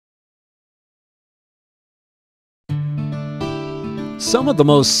Some of the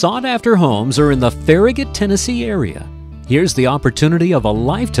most sought-after homes are in the Farragut, Tennessee area. Here's the opportunity of a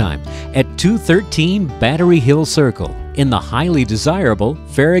lifetime at 213 Battery Hill Circle in the highly desirable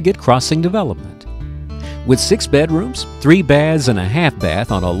Farragut Crossing development. With 6 bedrooms, 3 baths, and a half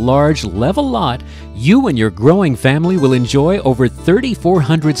bath on a large, level lot, you and your growing family will enjoy over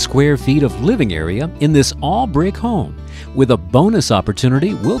 3,400 square feet of living area in this all-brick home, with a bonus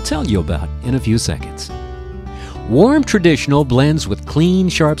opportunity we'll tell you about in a few seconds. Warm traditional blends with clean,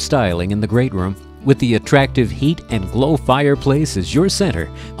 sharp styling in the great room, with the attractive heat and glow fireplace as your center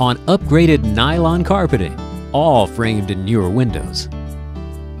on upgraded nylon carpeting, all framed in newer windows.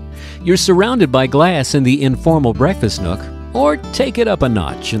 You're surrounded by glass in the informal breakfast nook, or take it up a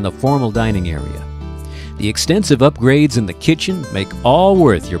notch in the formal dining area. The extensive upgrades in the kitchen make all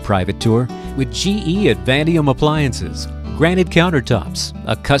worth your private tour, with GE Advantium appliances, granite countertops,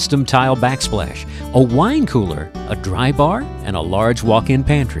 a custom tile backsplash, a wine cooler, a dry bar, and a large walk-in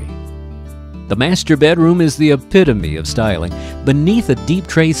pantry. The master bedroom is the epitome of styling beneath a deep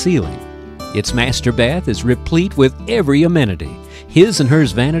tray ceiling. Its master bath is replete with every amenity: his and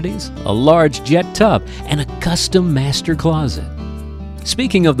hers vanities, a large jet tub, and a custom master closet.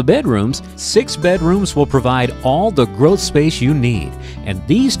 Speaking of the bedrooms, 6 bedrooms will provide all the growth space you need, and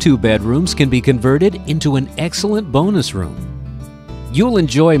these 2 bedrooms can be converted into an excellent bonus room. You'll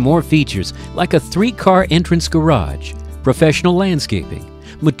enjoy more features like a 3-car entrance garage, professional landscaping,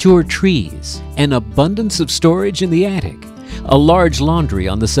 mature trees, an abundance of storage in the attic, a large laundry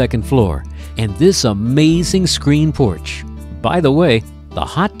on the 2nd floor, and this amazing screen porch. By the way, the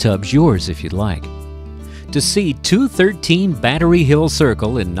hot tub's yours if you'd like. To see 213 Battery Hill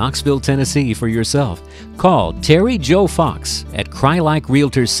Circle in Knoxville, Tennessee for yourself, call Terry Joe Fox at Crylike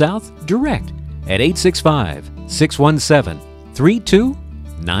Realtors South direct at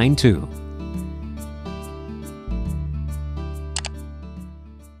 865-617-3292.